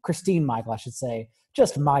 I should say,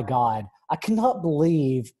 just my God, I cannot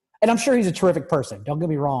believe, and I'm sure he's a terrific person, don't get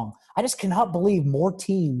me wrong. I just cannot believe more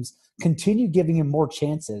teams continue giving him more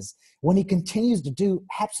chances when he continues to do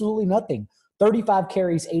absolutely nothing. 35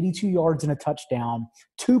 carries, 82 yards and a touchdown,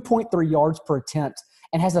 2.3 yards per attempt,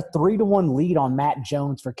 and has a 3-1 lead on Matt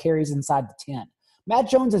Jones for carries inside the 10. Matt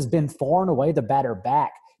Jones has been far and away the better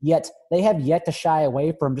back, yet they have yet to shy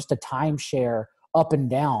away from just a timeshare up and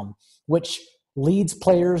down, which leads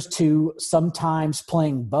players to sometimes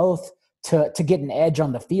playing both to get an edge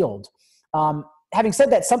on the field. Having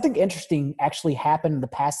said that, something interesting actually happened in the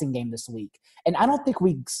passing game this week, and I don't think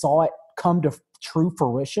we saw it come to true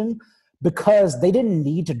fruition because they didn't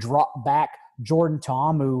need to drop back Jordan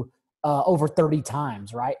Ta'amu over 30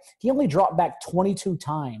 times, right? He only dropped back 22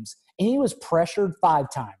 times, and he was pressured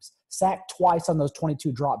 5 times, sacked twice on those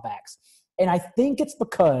 22 dropbacks. And I think it's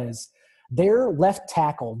because their left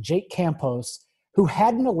tackle, Jake Campos, who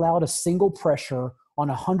hadn't allowed a single pressure on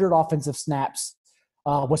 100 offensive snaps,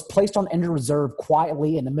 was placed on injured reserve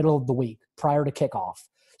quietly in the middle of the week prior to kickoff.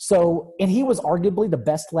 So, and he was arguably the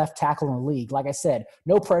best left tackle in the league. Like I said,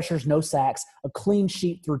 no pressures, no sacks, a clean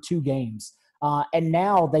sheet through 2 games. And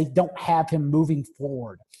now they don't have him moving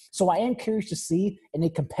forward. So I am curious to see in a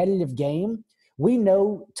competitive game, we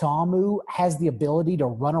know Ta'amu has the ability to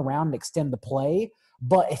run around and extend the play.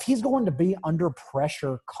 But if he's going to be under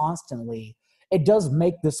pressure constantly, it does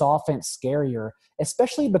make this offense scarier,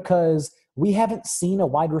 especially because we haven't seen a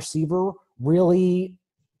wide receiver really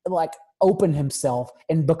open himself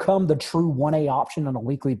and become the true 1A option on a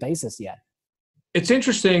weekly basis yet. It's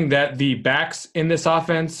interesting that the backs in this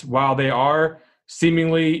offense, while they are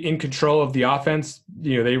seemingly in control of the offense,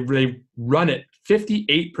 they run it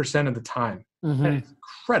 58% of the time. Mm-hmm. That is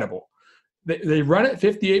incredible. They run it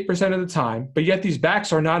 58% of the time, but yet these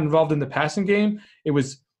backs are not involved in the passing game. It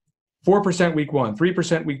was 4% week 1,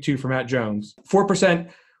 3% week 2 for Matt Jones, 4%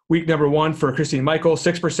 week number 1 for Christine Michael,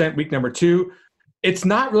 6% week number 2. It's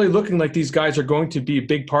not really looking like these guys are going to be a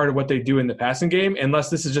big part of what they do in the passing game unless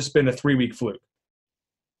this has just been a 3-week fluke.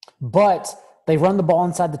 But they run the ball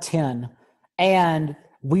inside the 10, and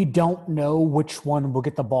we don't know which one will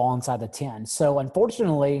get the ball inside the 10. So,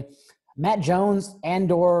 unfortunately, Matt Jones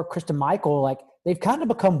and or Kristen Michael, they've kind of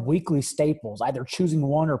become weekly staples, either choosing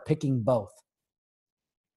one or picking both.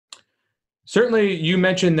 Certainly, you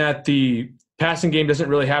mentioned that the passing game doesn't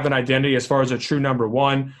really have an identity as far as a true number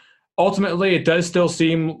 1. Ultimately, it does still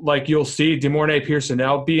seem like you'll see DeMornay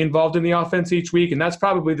Pearsonell be involved in the offense each week, and that's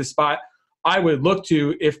probably the spot I would look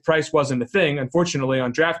to if Price wasn't a thing. Unfortunately,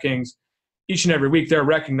 on DraftKings, each and every week they're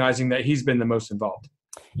recognizing that he's been the most involved.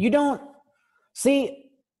 You don't – see,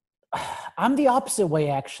 I'm the opposite way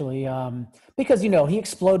actually because, he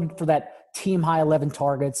exploded for that team-high 11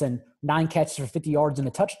 targets and 9 catches for 50 yards and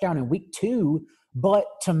a touchdown in week 2. But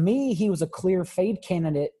to me, he was a clear fade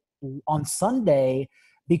candidate on Sunday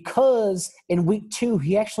because in week 2,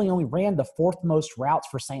 he actually only ran the 4th most routes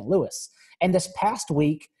for St. Louis. And this past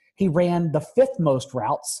week, he ran the 5th most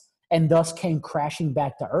routes and thus came crashing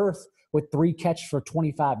back to earth with 3 catches for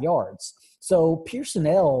 25 yards. So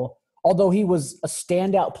Pearsonell, although he was a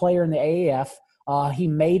standout player in the AAF, he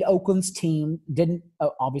made Oakland's team,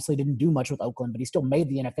 obviously didn't do much with Oakland, but he still made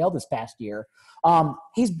the NFL this past year.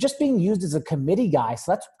 He's just being used as a committee guy,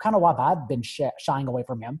 so that's kind of why I've been shying away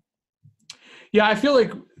from him. Yeah, I feel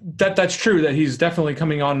like that's true, that he's definitely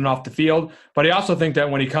coming on and off the field. But I also think that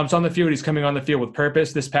when he comes on the field, he's coming on the field with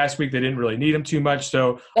purpose. This past week, they didn't really need him too much.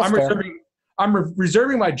 So I'm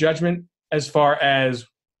reserving my judgment as far as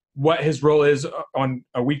what his role is on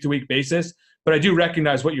a week-to-week basis. But I do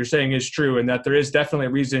recognize what you're saying is true and that there is definitely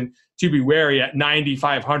a reason to be wary at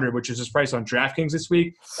 9,500, which is his price on DraftKings this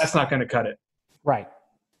week. That's not going to cut it. Right.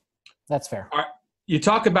 That's fair. All right. You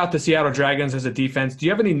talk about the Seattle Dragons as a defense. Do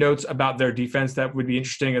you have any notes about their defense that would be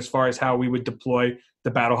interesting as far as how we would deploy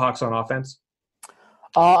the Battlehawks on offense?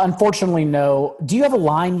 Unfortunately, no. Do you have a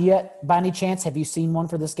line yet by any chance? Have you seen one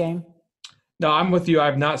for this game? No, I'm with you.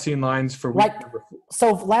 I've not seen lines for week number 4.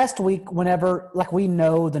 So last week, whenever, we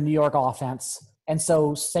know the New York offense, and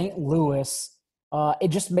so St. Louis, it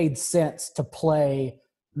just made sense to play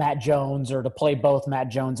Matt Jones or to play both Matt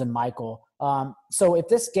Jones and Michael. So if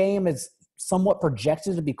this game is somewhat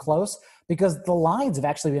projected to be close, because the lines have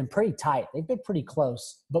actually been pretty tight. They've been pretty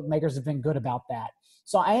close. Bookmakers have been good about that.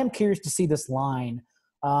 So I am curious to see this line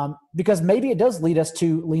because maybe it does lead us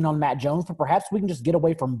to lean on Matt Jones, but perhaps we can just get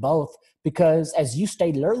away from both because, as you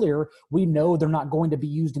stated earlier, we know they're not going to be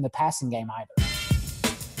used in the passing game either.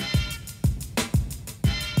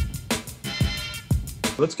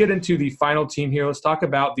 Let's get into the final team here. Let's talk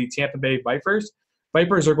about the Tampa Bay Vipers.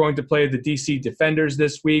 Vipers are going to play the DC Defenders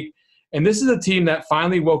this week. And this is a team that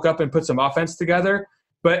finally woke up and put some offense together.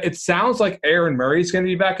 But it sounds like Aaron Murray is going to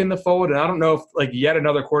be back in the fold. And I don't know if yet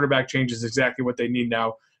another quarterback change is exactly what they need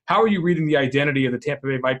now. How are you reading the identity of the Tampa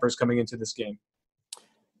Bay Vipers coming into this game?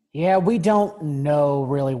 Yeah, we don't know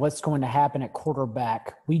really what's going to happen at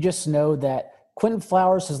quarterback. We just know that Quentin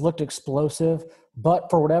Flowers has looked explosive, but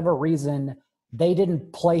for whatever reason, they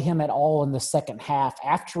didn't play him at all in the second half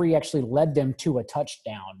after he actually led them to a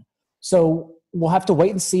touchdown. So we'll have to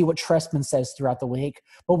wait and see what Trestman says throughout the week.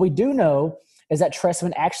 But we do know is that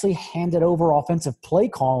Trestman actually handed over offensive play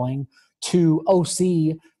calling to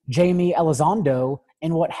OC Jamie Elizondo.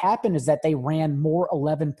 And what happened is that they ran more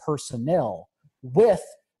 11 personnel with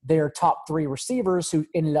their top 3 receivers who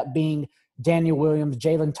ended up being Daniel Williams,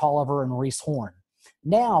 Jalen Tolliver, and Reese Horn.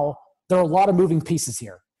 Now, there are a lot of moving pieces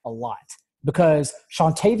here, a lot, because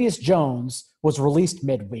Shontavious Jones was released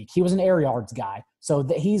midweek. He was an air yards guy. So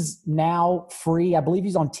he's now free. I believe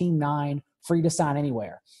he's on Team 9, free to sign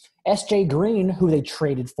anywhere. SJ Green, who they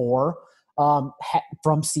traded for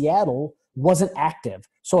from Seattle, wasn't active.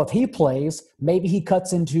 So if he plays, maybe he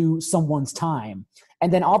cuts into someone's time.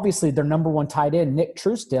 And then obviously their number one tight end, Nick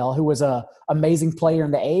Truesdale, who was an amazing player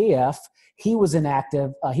in the AAF, he was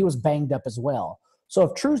inactive. He was banged up as well. So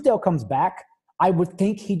if Truesdale comes back, I would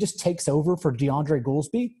think he just takes over for DeAndre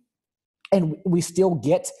Goolsby, and we still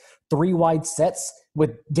get 3 wide sets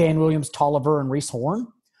with Dan Williams, Tolliver, and Reese Horn.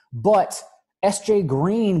 But SJ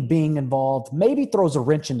Green being involved maybe throws a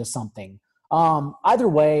wrench into something. Either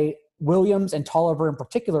way, Williams and Tolliver in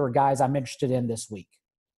particular are guys I'm interested in this week.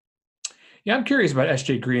 Yeah, I'm curious about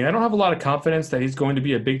SJ Green. I don't have a lot of confidence that he's going to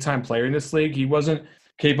be a big-time player in this league. He wasn't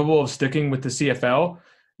capable of sticking with the CFL.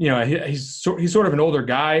 You know, he's sort of an older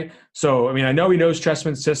guy. So, I mean, I know he knows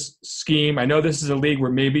Trestman's scheme. I know this is a league where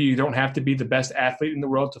maybe you don't have to be the best athlete in the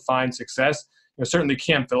world to find success. You know, certainly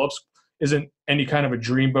Cam Phillips isn't any kind of a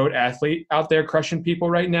dreamboat athlete out there crushing people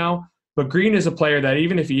right now. But Green is a player that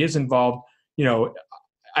even if he is involved, you know,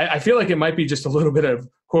 I feel like it might be just a little bit of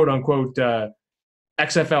quote-unquote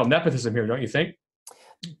XFL nepotism here, don't you think?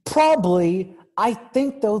 Probably. I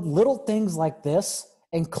think, though, little things like this,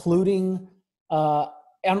 including on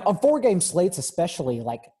 4-game slates especially,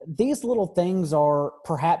 like these little things are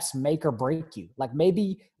perhaps make or break you. Like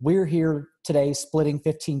maybe we're here today splitting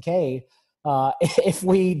 15K if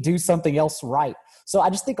we do something else right. So I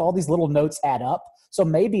just think all these little notes add up. So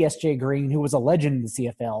maybe SJ Green, who was a legend in the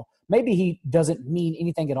CFL, maybe he doesn't mean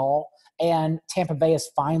anything at all, and Tampa Bay has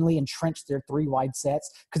finally entrenched their 3 wide sets.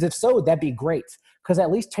 Because if so, that'd be great. Because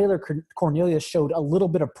at least Taylor Cornelius showed a little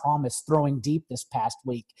bit of promise throwing deep this past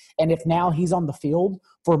week. And if now he's on the field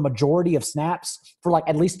for a majority of snaps for like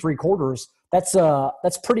at least 3 quarters, that's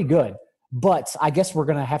pretty good. But I guess we're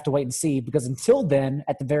going to have to wait and see, because until then,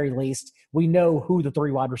 at the very least, we know who the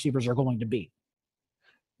 3 wide receivers are going to be.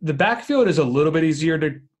 The backfield is a little bit easier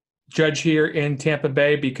to judge here in Tampa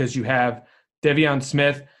Bay because you have De'Veon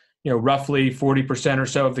Smith, you know, roughly 40% or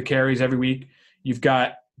so of the carries every week. You've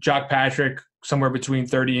got Jock Patrick, somewhere between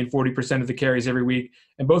 30 and 40% of the carries every week.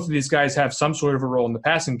 And both of these guys have some sort of a role in the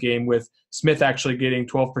passing game, with Smith actually getting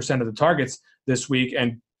 12% of the targets this week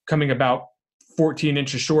and coming about 14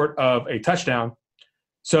 inches short of a touchdown.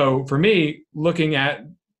 So for me, looking at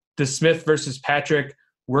the Smith versus Patrick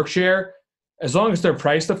work share, as long as they're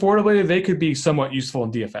priced affordably, they could be somewhat useful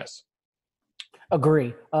in DFS.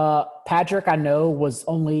 Agree. Patrick, I know, was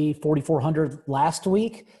only 4,400 last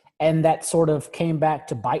week, and that sort of came back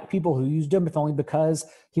to bite people who used him, if only because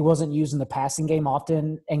he wasn't used in the passing game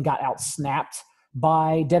often and got out-snapped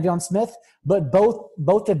by De'Veon Smith. But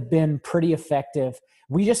both have been pretty effective.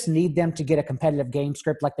 We just need them to get a competitive game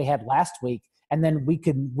script like they had last week, and then we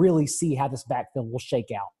can really see how this backfield will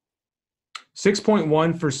shake out.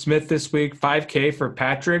 6.1 for Smith this week, 5K for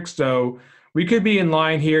Patrick. So we could be in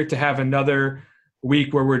line here to have another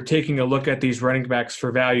week where we're taking a look at these running backs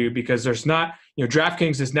for value, because there's not, you know,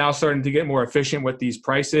 DraftKings is now starting to get more efficient with these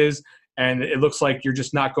prices, and it looks like you're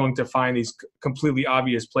just not going to find these completely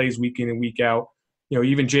obvious plays week in and week out. You know,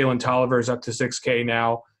 even Jalen Tolliver is up to 6K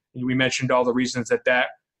now. We mentioned all the reasons that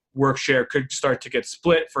work share could start to get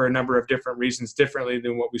split for a number of different reasons, differently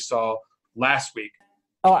than what we saw last week.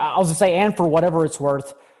 Oh, I was going to say, and for whatever it's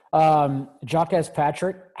worth, Jacques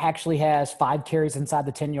Patrick actually has 5 carries inside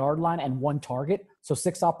the 10-yard line and 1 target, so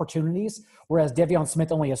 6 opportunities, whereas De'Veon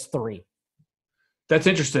Smith only has 3. That's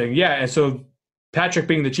interesting. Yeah, and so Patrick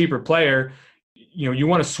being the cheaper player, you know, you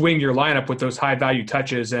want to swing your lineup with those high-value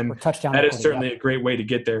touches, and that is certainly a great way to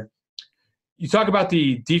get there. You talk about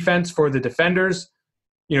the defense for the defenders.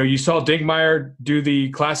 You know, you saw Dinkmeyer do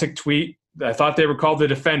the classic tweet, I thought they were called the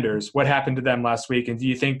Defenders. What happened to them last week? And do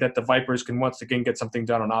you think that the Vipers can once again get something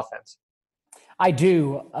done on offense? I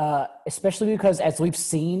do, especially because as we've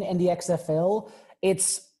seen in the XFL,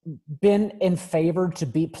 it's been in favor to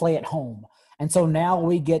play at home. And so now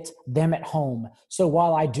we get them at home. So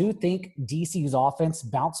while I do think DC's offense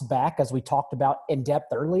bounced back, as we talked about in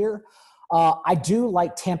depth earlier, I do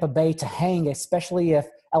like Tampa Bay to hang, especially if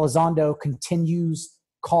Elizondo continues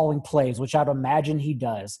calling plays, which I'd imagine he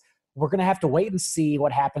does. We're going to have to wait and see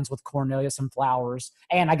what happens with Cornelius and Flowers,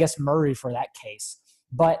 and I guess Murray for that case.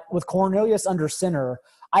 But with Cornelius under center,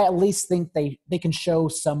 I at least think they can show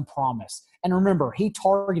some promise. And remember, he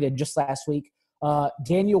targeted just last week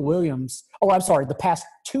Daniel Williams. Oh, I'm sorry, the past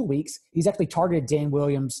 2 weeks, he's actually targeted Dan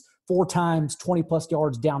Williams 4 times, 20-plus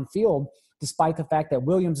yards downfield, despite the fact that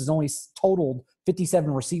Williams has only totaled 57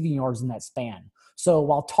 receiving yards in that span. So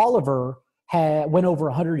while Tolliver went over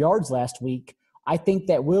 100 yards last week, I think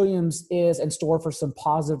that Williams is in store for some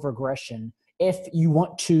positive regression if you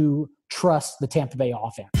want to trust the Tampa Bay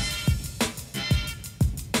offense.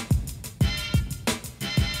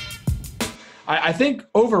 I think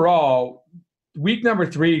overall, week number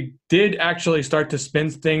 3 did actually start to spin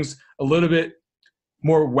things a little bit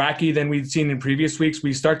more wacky than we'd seen in previous weeks.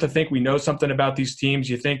 We start to think we know something about these teams.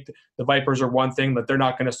 You think the Vipers are one thing, but they're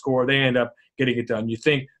not going to score. They end up getting it done. You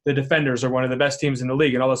think the Defenders are one of the best teams in the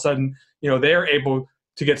league, and all of a sudden, they're able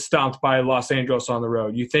to get stomped by Los Angeles on the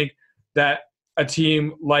road. You think that a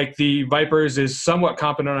team like the Vipers is somewhat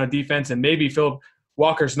competent on defense, and maybe Philip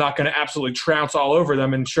Walker's not going to absolutely trounce all over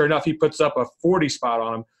them, and sure enough, he puts up a 40 spot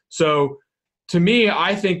on them. So to me,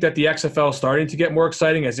 I think that the XFL is starting to get more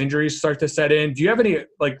exciting as injuries start to set in. Do you have any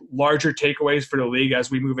larger takeaways for the league as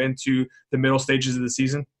we move into the middle stages of the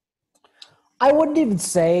season? I wouldn't even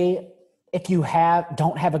say if you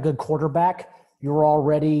don't have a good quarterback, you're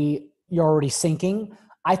already sinking.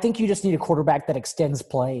 I think you just need a quarterback that extends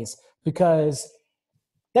plays, because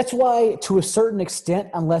that's why, to a certain extent,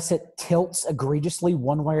 unless it tilts egregiously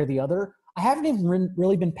one way or the other, I haven't even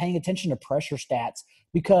really been paying attention to pressure stats,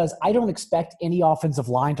 because I don't expect any offensive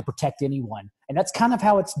line to protect anyone. And that's kind of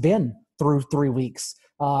how it's been through 3 weeks.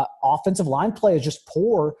 Offensive line play is just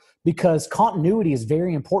poor because continuity is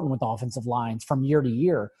very important with offensive lines from year to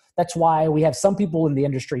year. That's why we have some people in the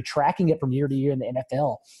industry tracking it from year to year in the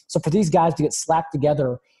NFL. So for these guys to get slapped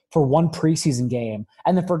together for one preseason game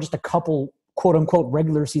and then for just a couple quote-unquote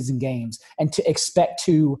regular season games, and to expect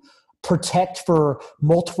to protect for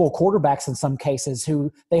multiple quarterbacks in some cases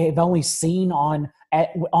who they have only seen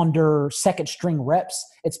under second string reps,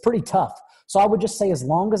 it's pretty tough. So I would just say, as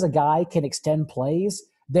long as a guy can extend plays,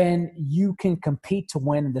 then you can compete to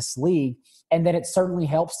win in this league. And then it certainly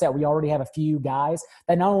helps that we already have a few guys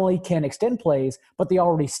that not only can extend plays, but they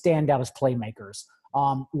already stand out as playmakers.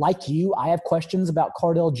 Like you, I have questions about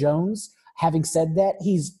Cardale Jones. Having said that,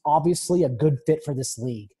 he's obviously a good fit for this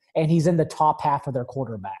league, and he's in the top half of their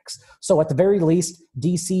quarterbacks. So at the very least,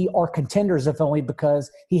 DC are contenders, if only because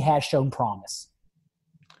he has shown promise.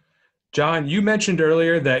 John, you mentioned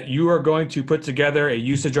earlier that you are going to put together a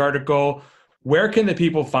usage article. Where can the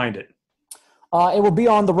people find it? It will be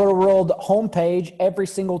on the RotoWorld homepage every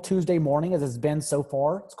single Tuesday morning, as it's been so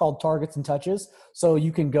far. It's called Targets and Touches. So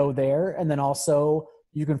you can go there, and then also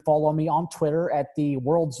you can follow me on Twitter at the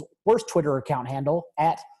world's worst Twitter account handle,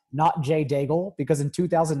 at @NotJDaigle, because in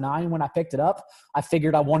 2009 when I picked it up, I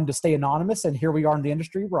figured I wanted to stay anonymous, and here we are in the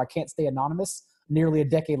industry where I can't stay anonymous nearly a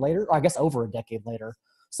decade later, or I guess over a decade later.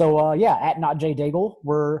 So at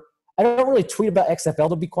 @NotJDaigle, I don't really tweet about XFL,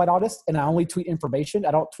 to be quite honest, and I only tweet information.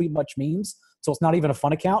 I don't tweet much memes, so it's not even a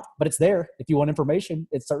fun account, but it's there. If you want information,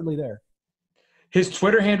 it's certainly there. His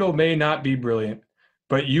Twitter handle may not be brilliant,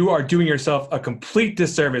 but you are doing yourself a complete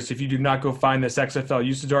disservice if you do not go find this XFL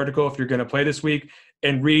usage article if you're going to play this week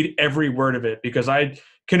and read every word of it, because I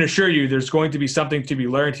can assure you there's going to be something to be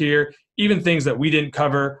learned here, even things that we didn't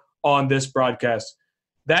cover on this broadcast.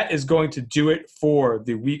 That is going to do it for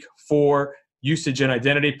the Week 4 Usage and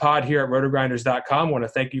Identity pod here at RotoGrinders.com. I want to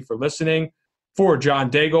thank you for listening. For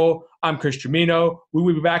John Daigle, I'm Chris Gimino. We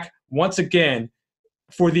will be back once again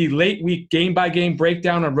for the late week game-by-game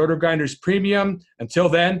breakdown on RotoGrinders Premium. Until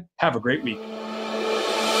then, have a great week.